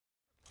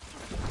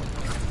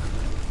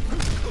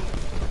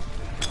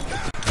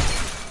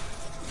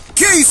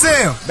Release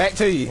him! Back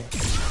to you.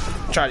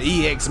 Try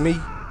to EX me.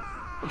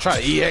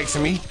 Try to EX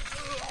me.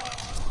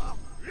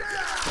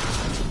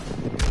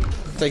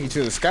 Take you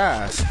to the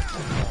skies.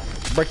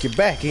 Break your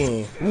back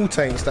in.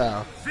 Wu-Tang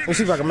style. Let me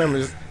see if I can remember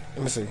this.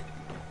 Let me see.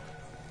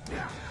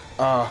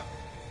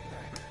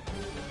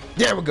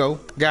 There we go.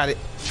 Got it.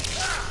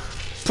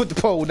 Put the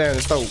pole down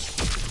the stove.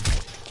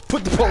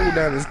 Put the pole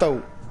down the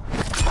stove.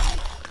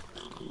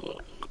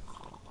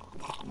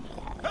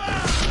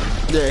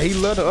 Yeah, he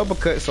loved the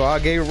uppercut, so I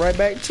gave it right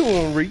back to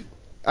him, Reed.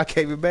 I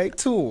gave it back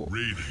to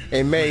him.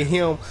 And made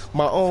him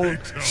my own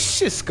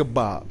shish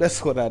kebab.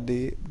 That's what I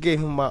did. Gave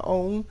him my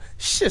own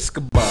shish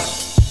kebab.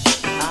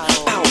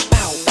 Bow,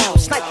 bow, bow,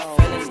 sniper.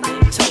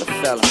 Tell the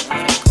fella.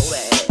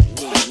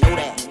 You know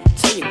that.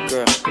 Tell your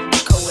girl.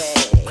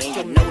 And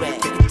you know that.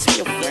 You can tell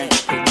your friend.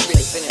 You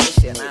really feeling this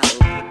shit now.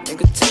 You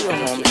can tell your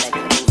homie.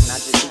 Not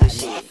just do this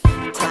shit. I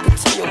can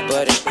tell your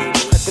buddy.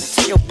 I can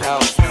tell your pal.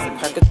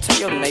 I can tell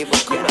your neighbor.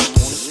 Come on,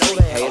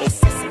 you haters.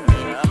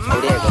 Oh,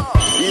 there we go.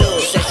 Little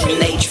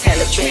Section 8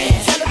 Taliban.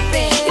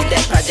 Is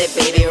that project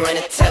baby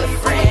running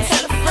telefriend?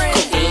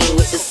 Codeine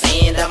with the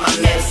sand on my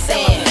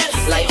medicine.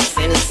 Life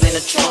sentence in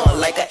a trunk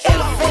like an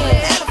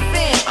elephant.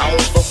 I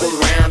don't fuck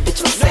around,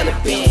 bitch, I'm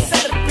celibate.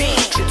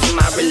 True to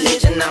my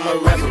religion, I'm a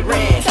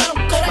reverend.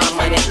 My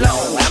money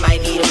long, I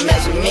might need a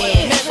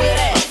measurement.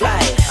 I'm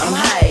fly, I'm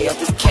high off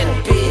this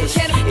cannabis.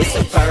 It's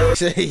a bird.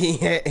 He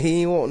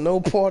ain't want no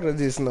part of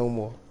this no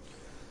more.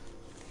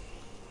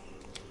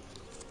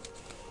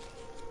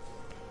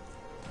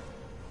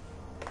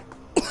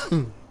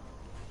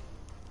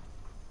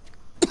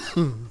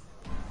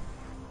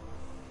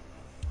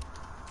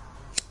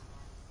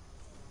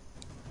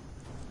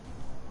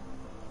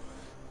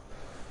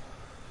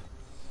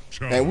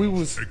 And we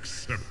was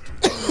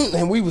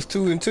and we was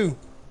 2-2.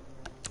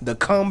 The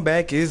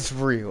comeback is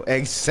real.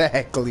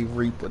 Exactly,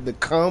 Reaper. The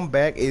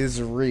comeback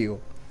is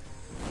real.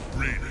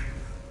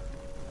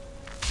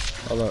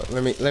 Hold on,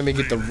 let me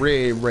get the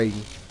red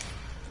rating.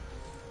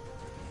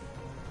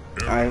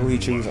 Alright, who he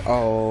choosing?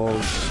 Oh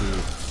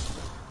shit.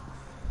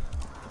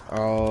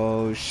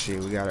 Oh shit,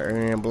 we got an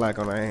Aaron Black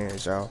on our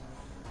hands, y'all.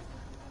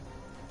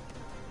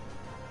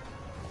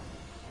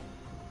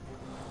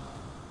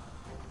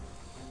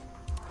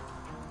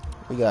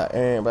 We got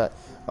Aaron Black.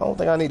 I don't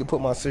think I need to put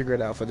my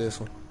cigarette out for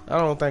this one. I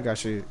don't think I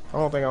should. I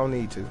don't think I'll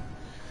need to.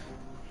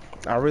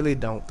 I really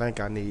don't think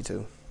I need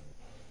to.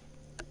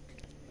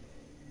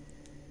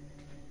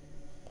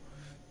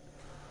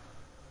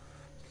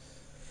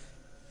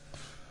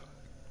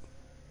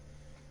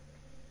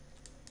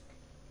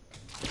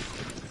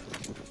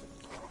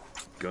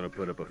 Gonna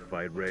put up a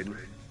fight, Raiden?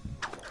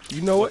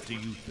 You know what? What do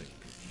you think?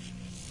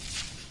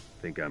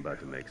 Think I'm about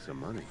to make some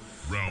money.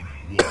 Round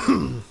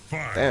 1,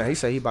 fight. Damn, he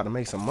said he about to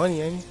make some money,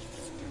 ain't he?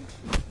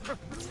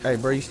 Hey,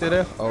 bro, you still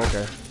there? Oh,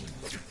 okay.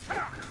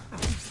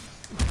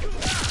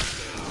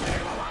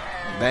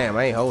 Damn,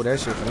 I ain't hold that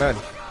shit for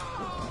nothing.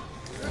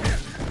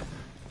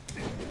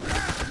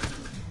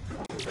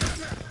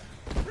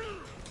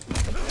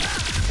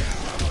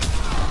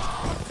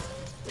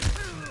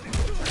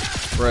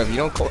 Bro,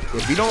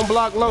 if you don't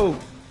block low.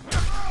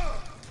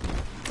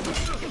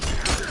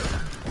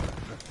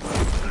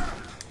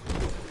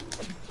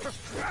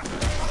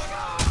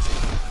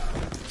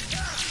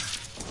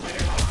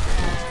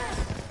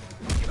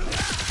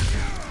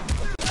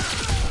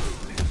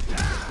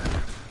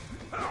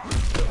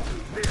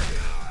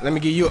 Let me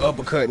give you an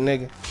uppercut,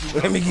 nigga.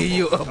 Let me give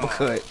you an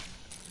uppercut.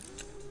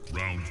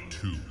 Round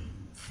 2,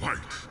 fight.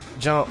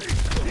 Jump.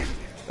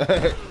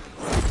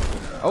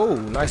 Oh,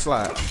 nice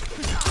slide.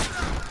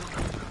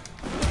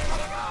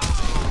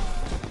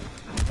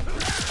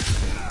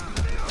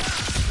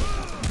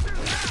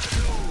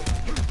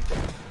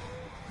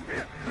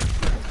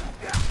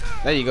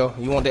 There you go.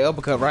 You want the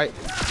uppercut, right?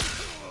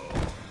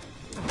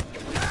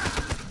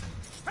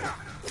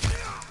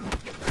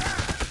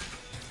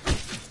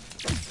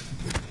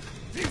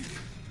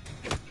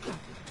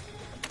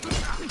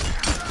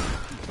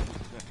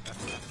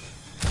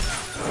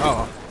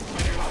 Oh.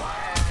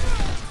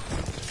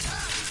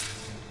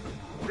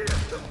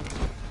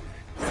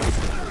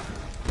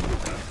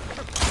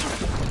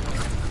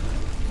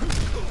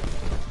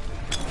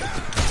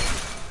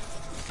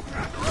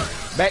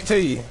 Back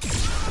to you.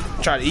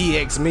 Try to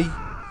EX me.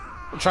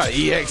 Try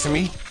to EX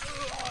me.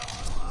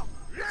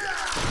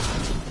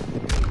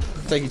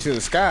 Take you to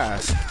the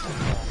skies.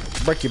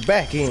 Break your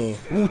back in.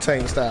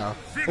 Wu-Tang style.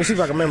 Let me see if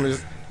I can remember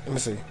this. Let me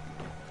see.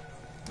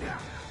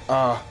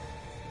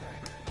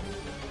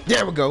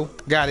 There we go.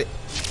 Got it.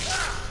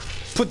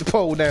 Put the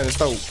pole down the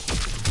stove.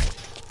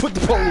 Put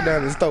the pole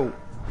down the stove.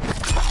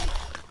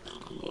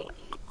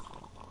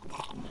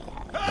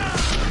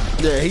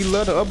 Yeah, he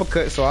loved the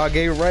uppercut, so I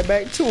gave it right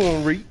back to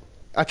him, Reed.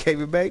 I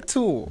gave it back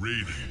to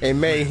him.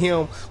 And made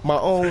him my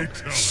own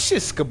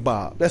shish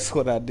kebab. That's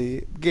what I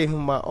did. Gave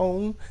him my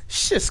own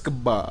shish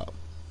kebab.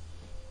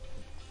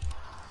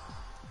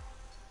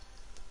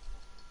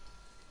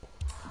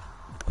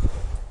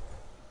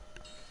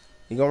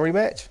 You gonna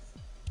rematch?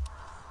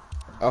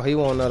 Oh, he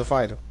want another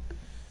fighter.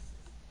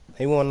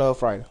 He want another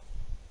fighter.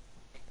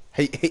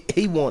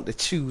 He want to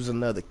choose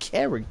another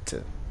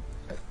character.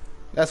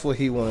 That's what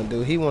he want to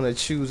do. He want to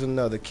choose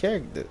another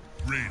character.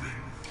 Raiden.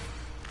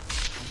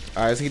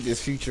 All right, let's get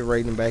this future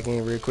Raiden back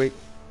in real quick.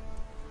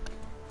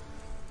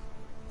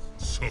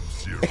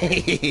 Subzero.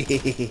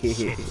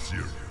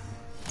 Subzero.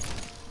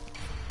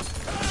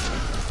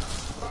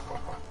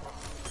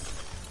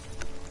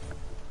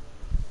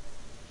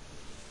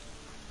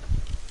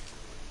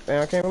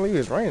 Damn, I can't believe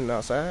it's raining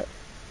outside.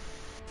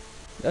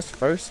 That's the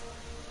first.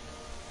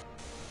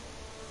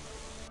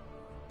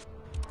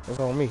 That's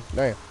on me.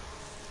 Damn.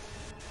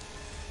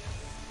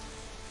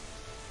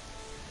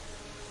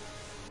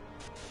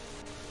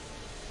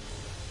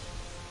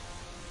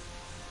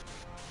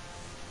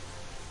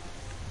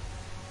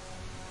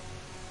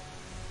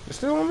 It's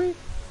still on me?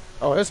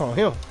 Oh, it's on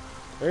him.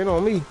 It ain't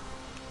on me.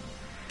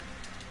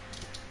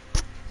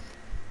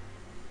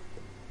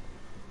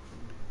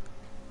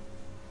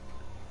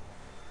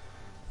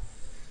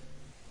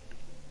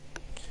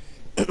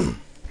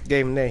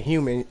 Gave him that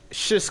human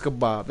shish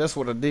kebab. That's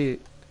what I did.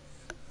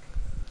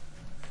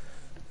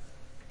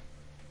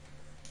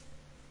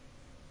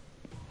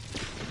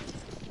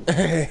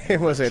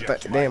 What's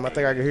that? Damn, I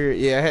think I could hear it.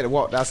 Yeah, I had to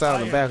walk outside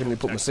on the balcony and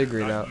put my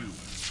cigarette out.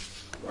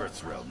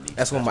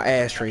 That's where my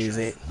ashtray is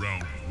at.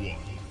 Round 1.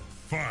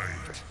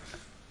 Fight.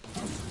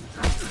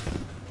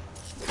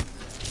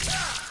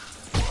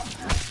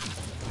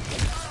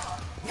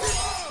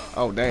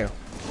 Oh, damn.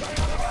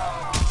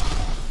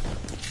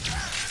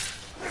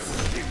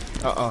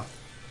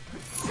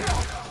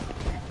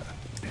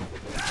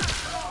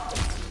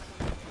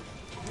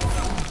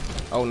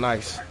 Oh,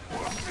 nice.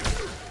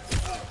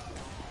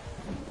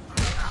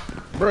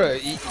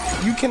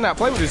 Bruh, you cannot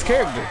play with this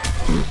character.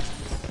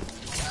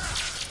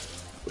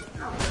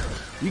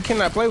 You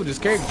cannot play with this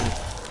character.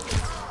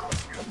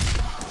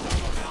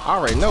 I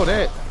already know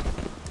that.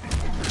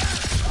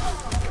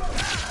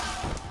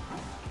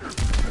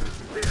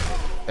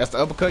 That's the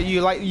uppercut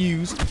you like to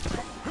use.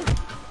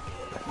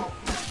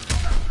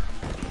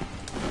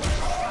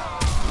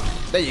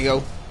 There you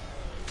go.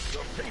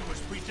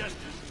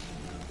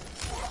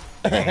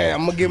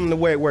 I'm gonna give him the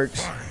way it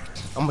works.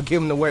 I'm gonna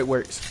give him the way it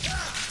works.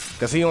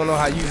 Cause he don't know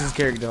how to use his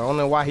character. I don't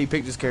know why he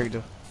picked this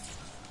character.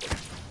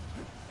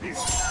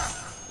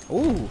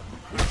 Ooh.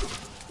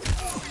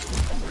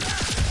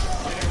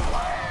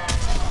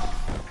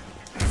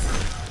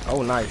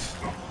 Oh, nice.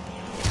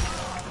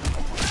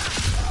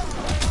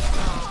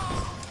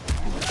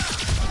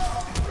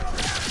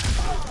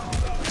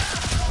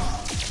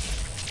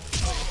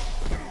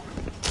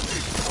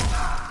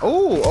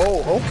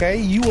 Oh,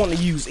 okay. You want to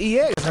use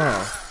EX,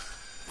 huh?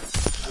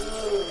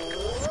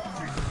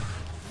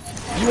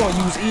 You want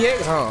to use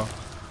EX, huh?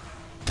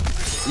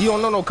 You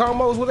don't know no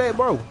combos with that,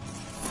 bro?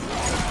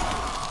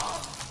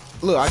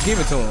 Look, I give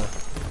it to him.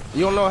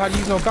 You don't know how to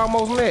use no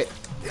combos with that?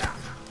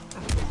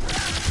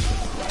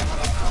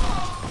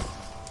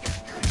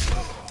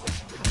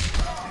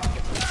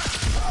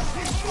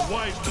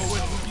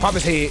 Pop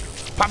his head.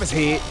 Pop his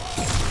head.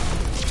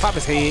 Pop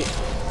his head.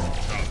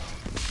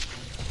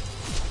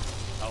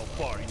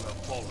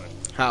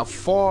 How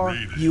far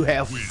you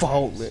have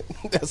fallen.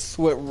 That's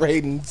what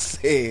Raiden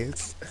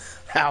says.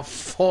 How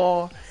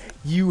far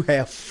you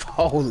have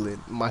fallen,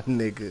 my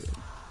nigga.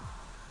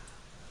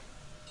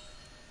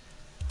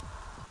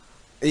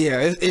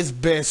 Yeah, it's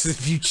best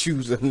if you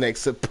choose a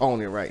next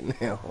opponent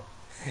right now.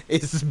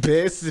 It's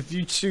best if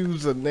you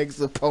choose a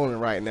next opponent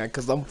right now,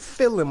 because I'm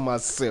feeling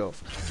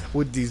myself.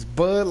 With these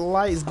Bud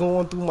Lights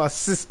going through my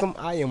system,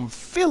 I am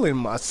feeling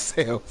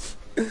myself.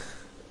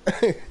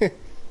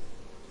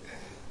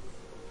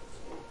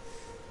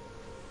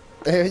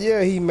 Hell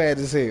yeah, he mad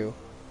as hell.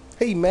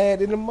 He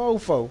mad in the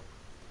mofo.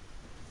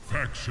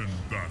 Faction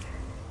battle.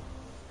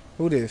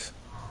 Who this?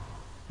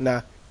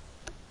 Nah.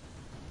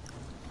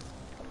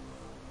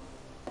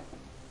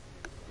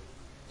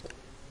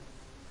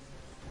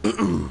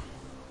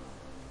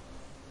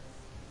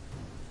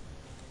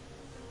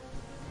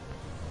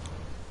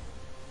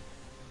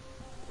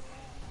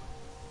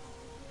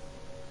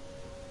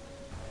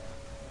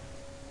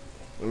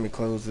 Let me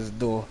close this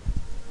door.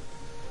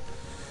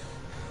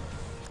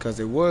 Because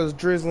it was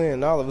drizzling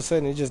and all of a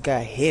sudden it just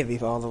got heavy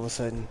all of a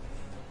sudden.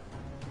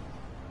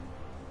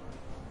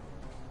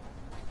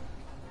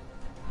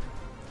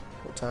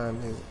 What time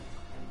is it?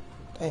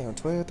 Damn,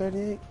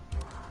 12:38?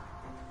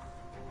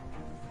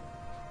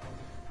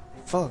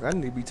 Fuck, I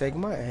need to be taking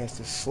my ass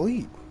to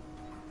sleep.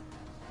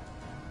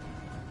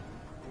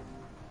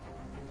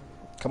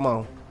 Come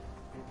on.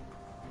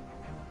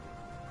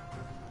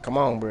 Come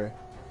on, bruh.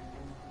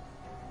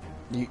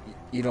 You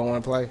don't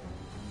want to play?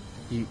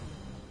 You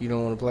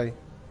don't want to play?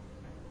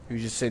 You're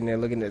just sitting there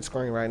looking at the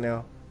screen right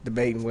now,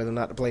 debating whether or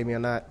not to play me or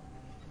not.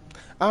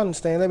 I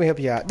understand. Let me help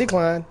you out.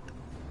 Decline.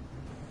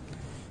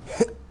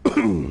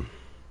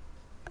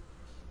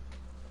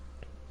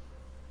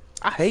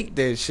 I hate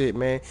that shit,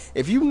 man.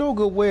 If you know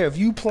good well, if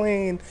you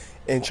playing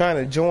and trying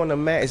to join a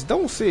match,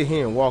 don't sit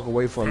here and walk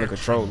away from the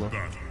controller.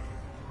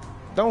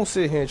 Don't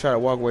sit here and try to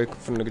walk away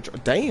from the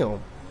controller.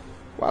 Damn.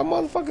 Why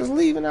motherfuckers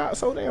leaving out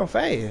so damn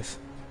fast?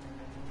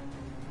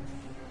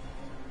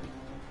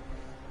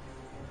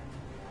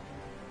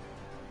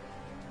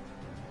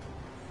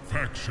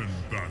 Faction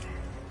battle.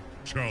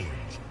 Challenge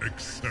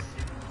accepted.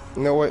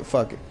 You know what?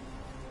 Fuck it.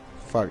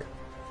 Fuck it.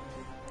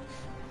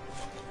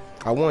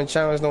 I wouldn't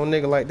challenge no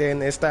nigga like that in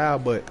that style,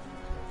 but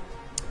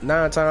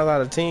 9 times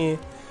out of 10,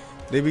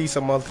 there be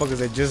some motherfuckers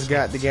that just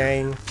got the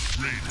game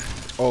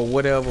or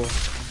whatever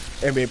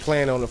and been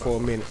playing on it for a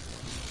minute.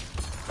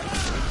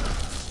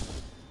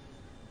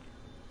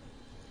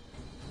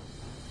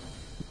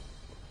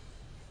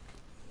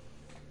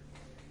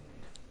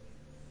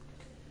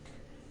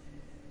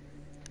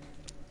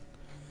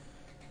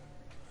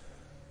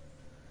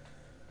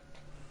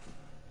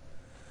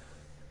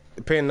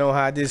 Depending on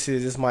how this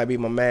is, this might be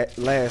my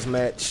last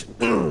match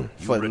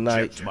for the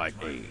night.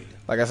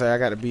 Like I said, I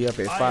got to be up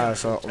at 5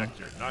 something.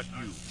 Not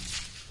you.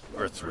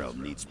 Earthrealm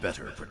needs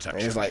better protection.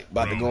 And it's like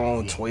about to go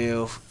on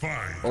 12.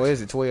 Or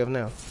is it 12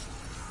 now?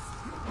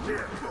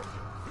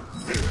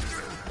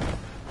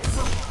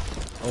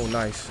 Oh,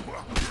 nice.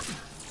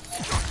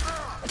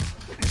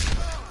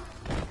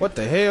 What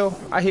the hell?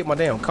 I hit my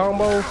damn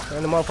combo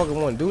and the motherfucker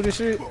want to do this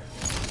shit?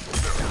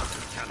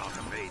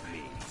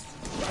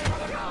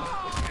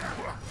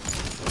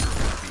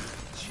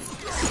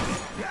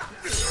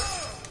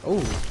 Ooh.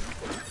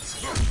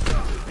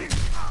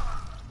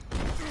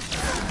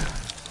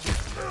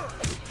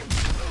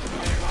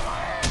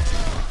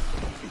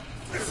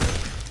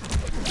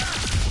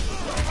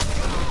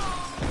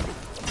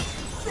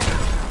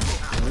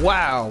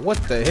 Wow, what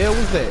the hell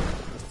was that?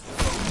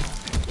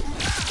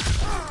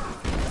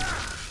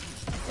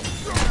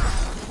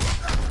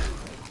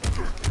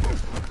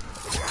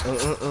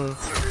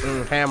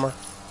 Hammer.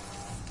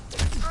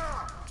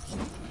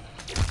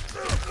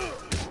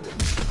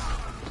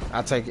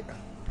 I'll take it.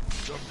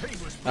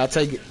 I'll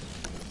take it.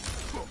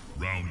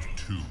 Round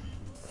 2.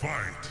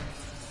 Fight.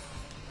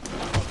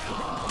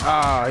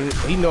 Ah,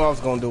 he knew I was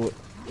gonna do it.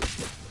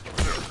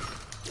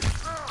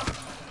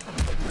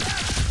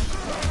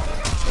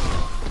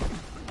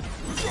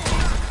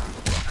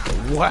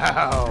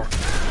 Wow.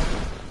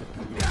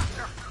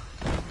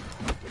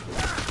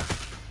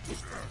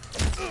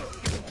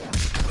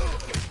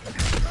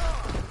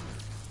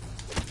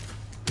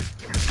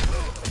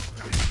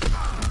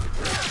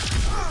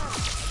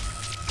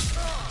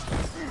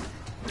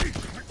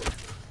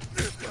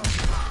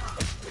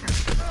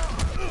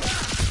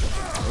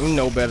 You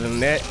know better than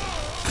that.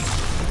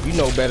 You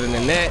know better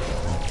than that.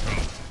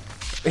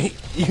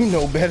 You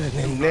know better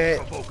than that.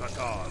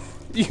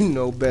 You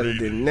know better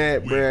than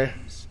that, bruh.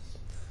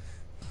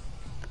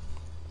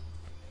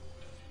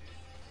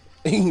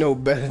 You know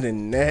better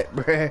than that,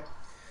 bruh.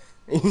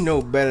 You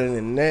know better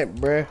than that,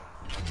 bruh.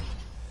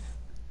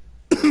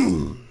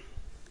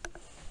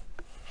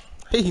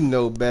 He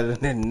know better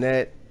than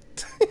that.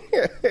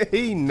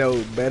 He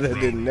know better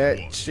than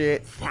that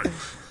shit.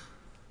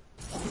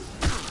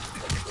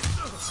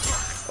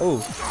 Oh.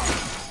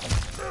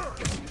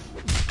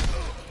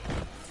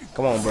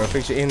 Come on, bro.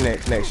 Fix your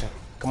internet connection.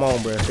 Come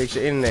on, bro. Fix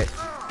your internet.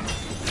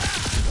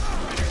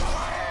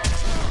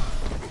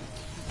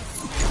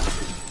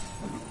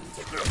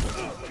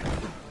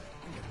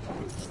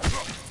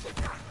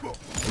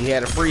 He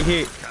had a free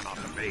hit.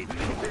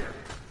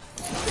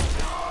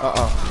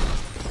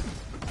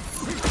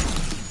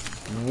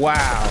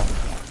 Wow.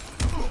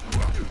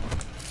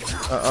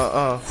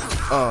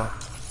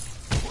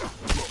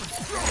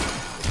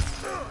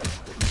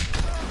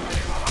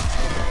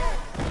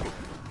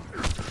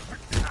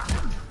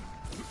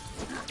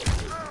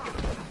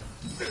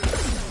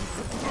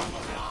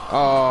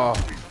 Oh,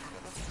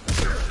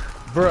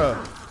 bruh.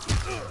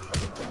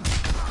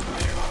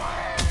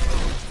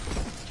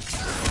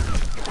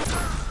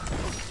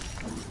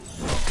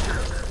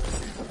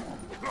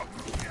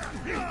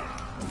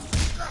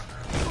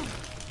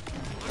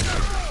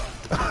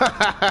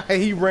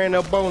 He ran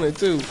up on it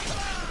too.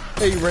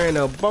 He ran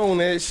up on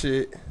that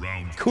shit.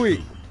 Round quick.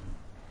 2.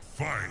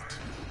 Fight.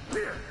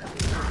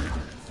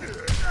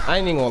 I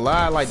ain't even gonna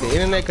lie, like the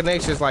internet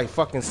connection is like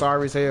fucking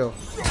sorry as hell.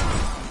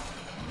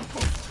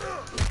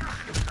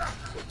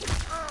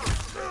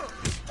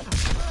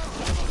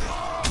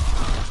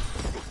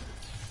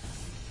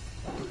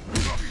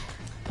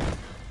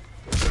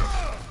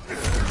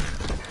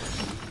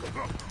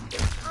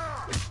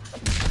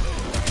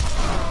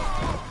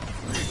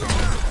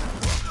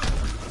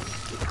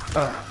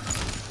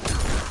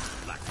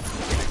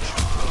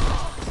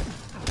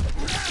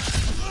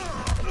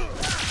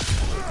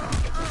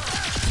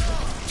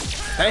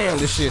 Damn,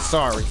 this shit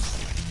sorry.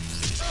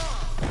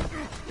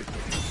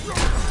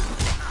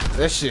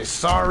 That shit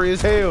sorry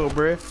as hell,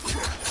 bruh.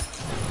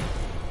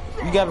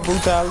 You got a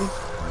brutality?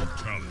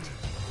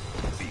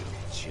 Feel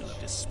the chill of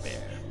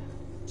despair.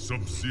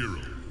 Sub-Zero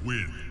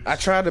wins. I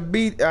try to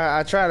beat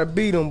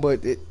him,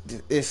 but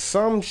it's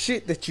some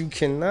shit that you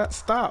cannot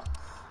stop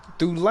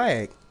through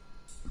lag.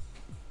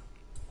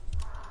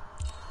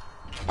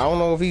 I don't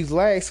know if he's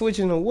lag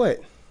switching or what.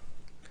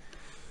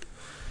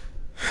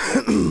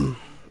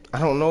 I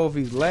don't know if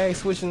he's lag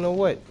switching or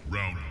what.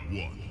 Round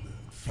 1.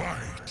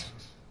 Fight.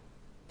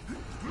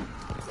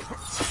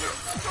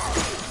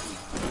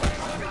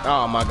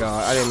 Oh my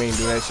god, I didn't mean to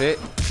do that shit.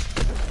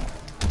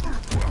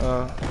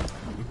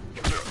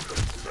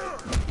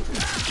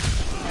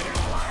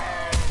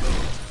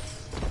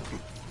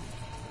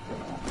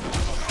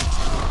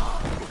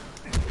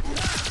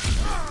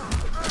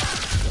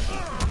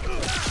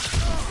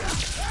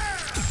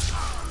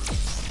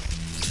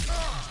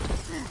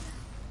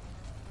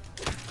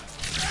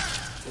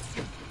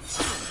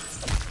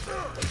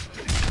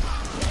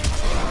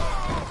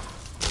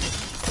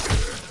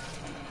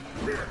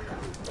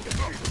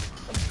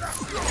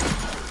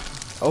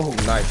 Oh,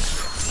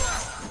 nice.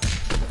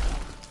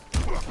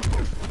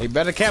 He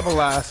better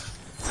capitalize.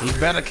 He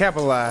better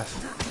capitalize.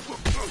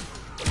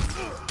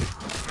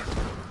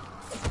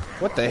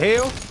 What the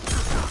hell?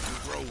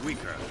 Grow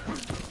weaker.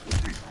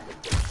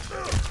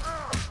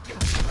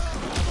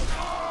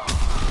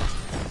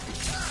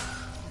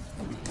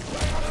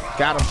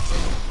 Got him.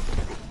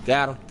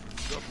 Got him.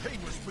 Your pain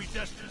was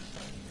predestined.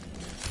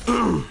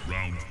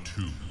 Round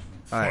 2.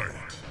 All right. Fight.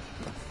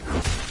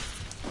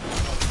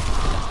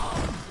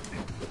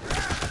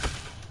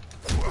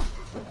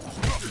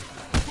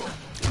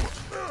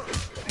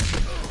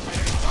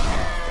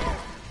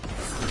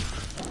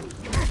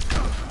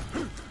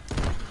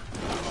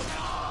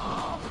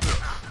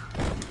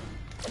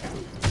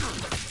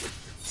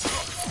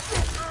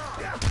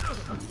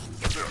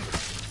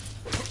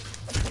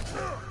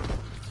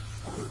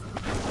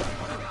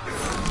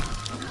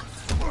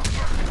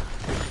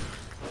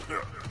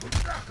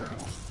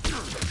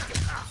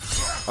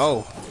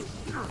 Oh.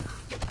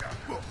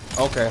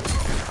 Okay.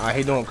 Alright,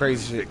 he doing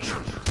crazy shit.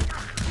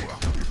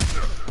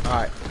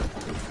 Alright.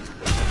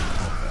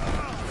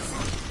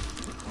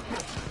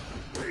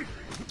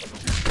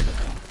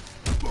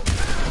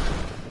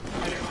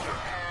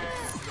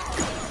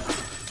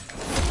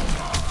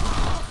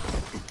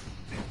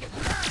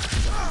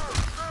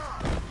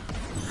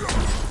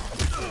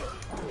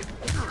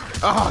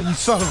 Oh, you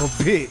son of a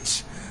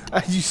bitch.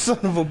 You son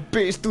of a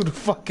bitch through the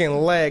fucking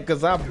lag,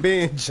 cause I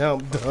been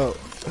jumped up.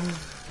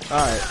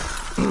 Alright.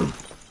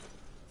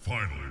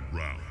 Final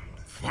round.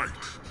 Fight.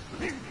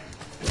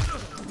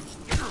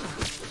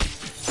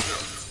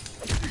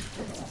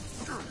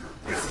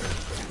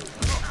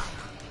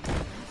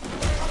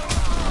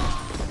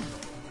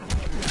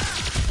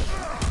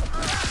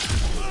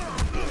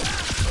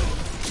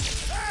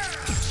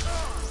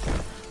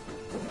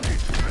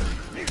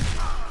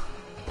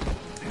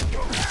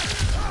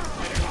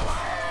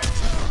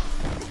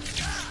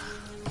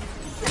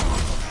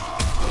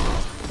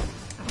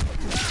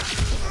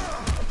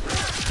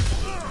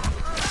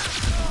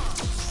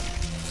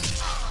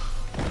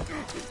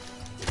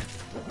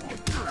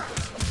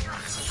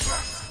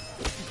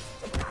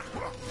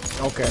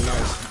 Okay,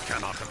 nice. You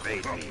cannot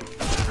evade me.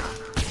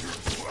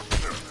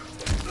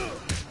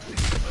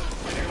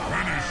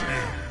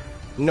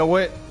 You know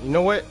what? You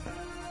know what?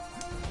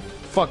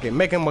 Fuck it.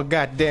 Make him a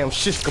goddamn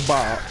shish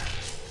kebab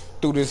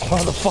through this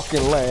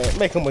motherfucking lag.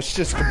 Make him a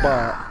shish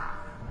kebab.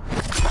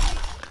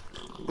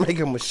 Make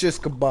him a shish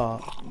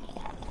kebab.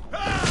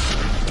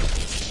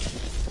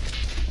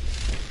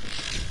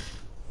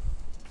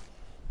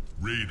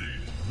 Raiden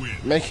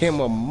wins. Make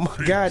him a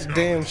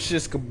goddamn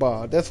shish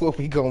kebab. That's what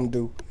we gonna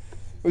do.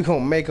 We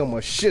gonna make him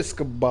a shish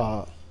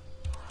kebab.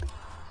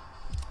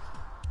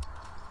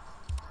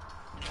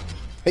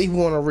 He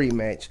want a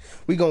rematch.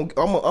 We gonna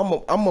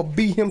I'm gonna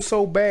beat him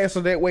so bad so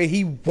that way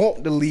he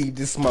want to leave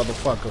this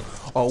motherfucker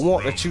or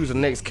want to choose the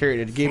next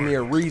character to give me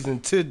a reason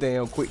to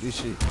damn quit this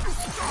shit.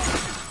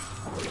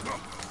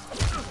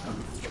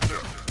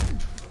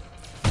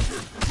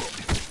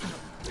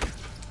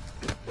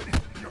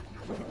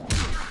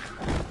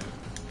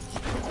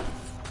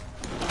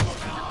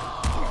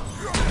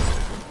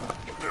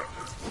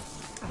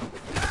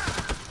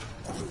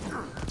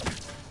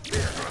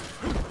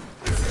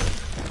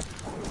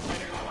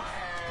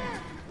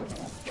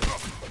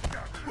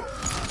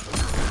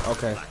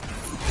 Okay.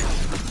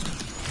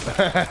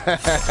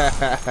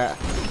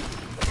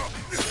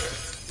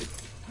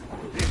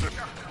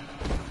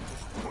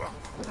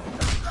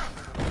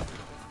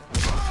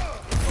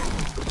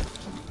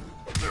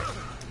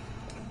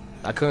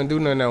 I couldn't do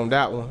nothing on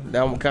that one.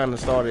 That one kind of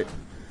started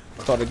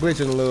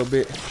glitching a little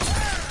bit.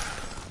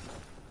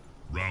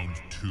 Round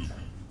 2.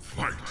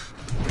 Fight.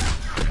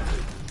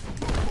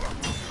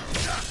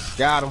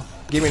 Got him.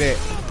 Give me that.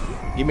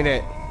 Give me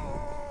that.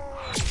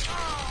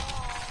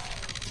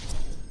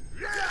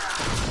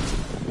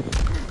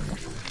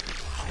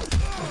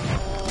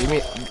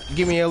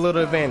 Give me a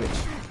little advantage.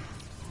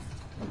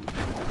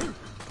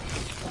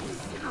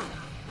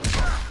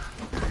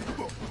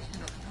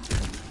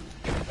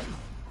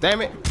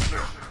 Damn it.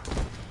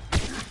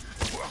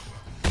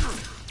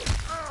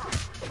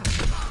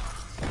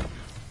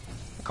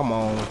 Come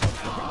on.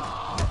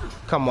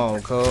 Come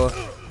on, cuz.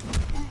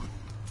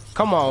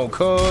 Come on,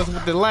 cuz.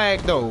 With the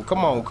lag, though.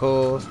 Come on,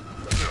 cuz.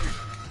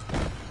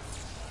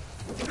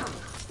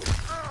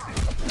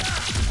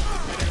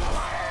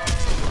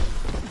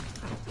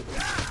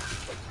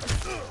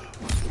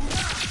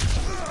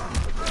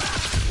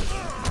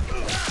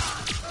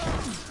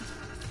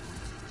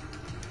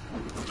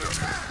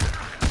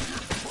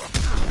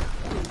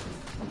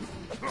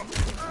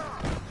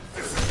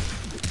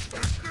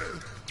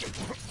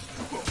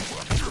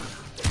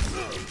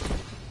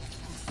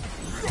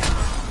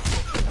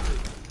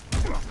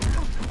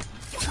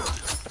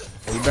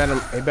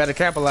 He better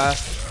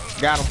capitalize.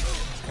 Got him.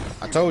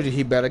 I told you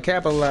he better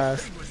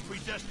capitalize.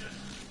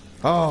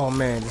 Oh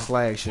man, this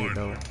lag shit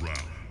though. Round.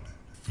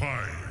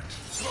 Fight.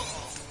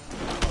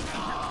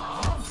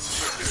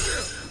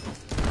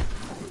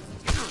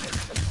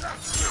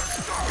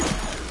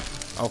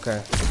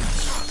 Okay.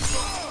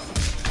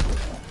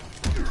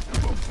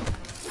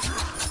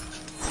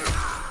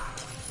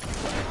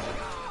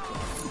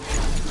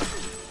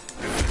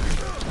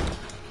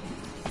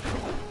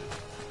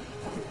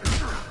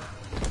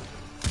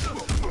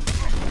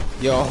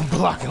 Yo, I'm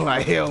blocking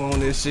like hell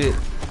on this shit.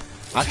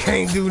 I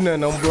can't do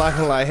nothing. I'm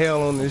blocking like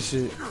hell on this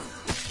shit.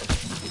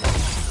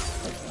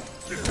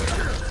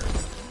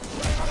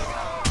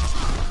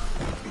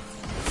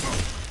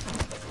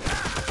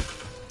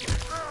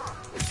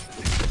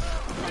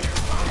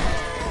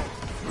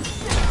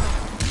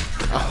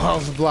 I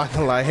was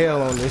blocking like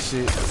hell on this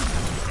shit.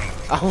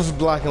 I was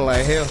blocking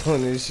like hell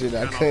on this shit.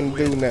 I couldn't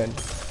do nothing.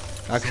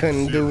 I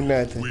couldn't do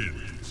nothing.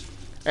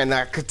 And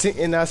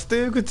I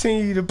still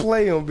continue to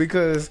play him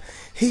because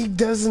he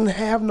doesn't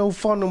have no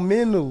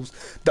fundamentals.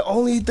 The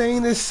only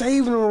thing that's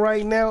saving him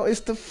right now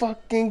is the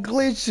fucking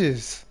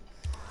glitches.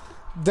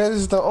 That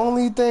is the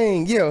only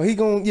thing. He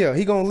gonna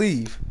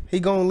leave.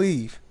 He gonna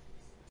leave.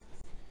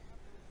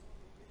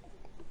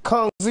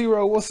 Kong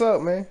Zero, what's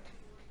up, man?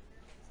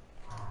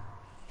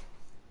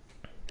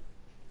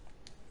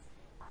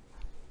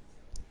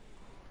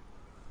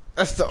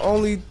 That's the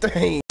only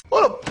thing.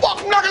 What the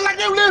fuck knocking like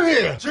you live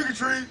here? Chicken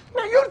tree.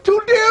 Man, you too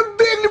damn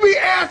big to be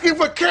asking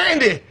for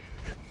candy.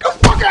 Get the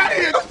fuck out of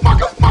here. The fuck.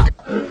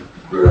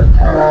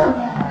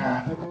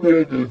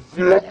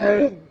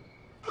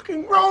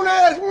 Fucking grown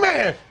ass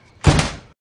man.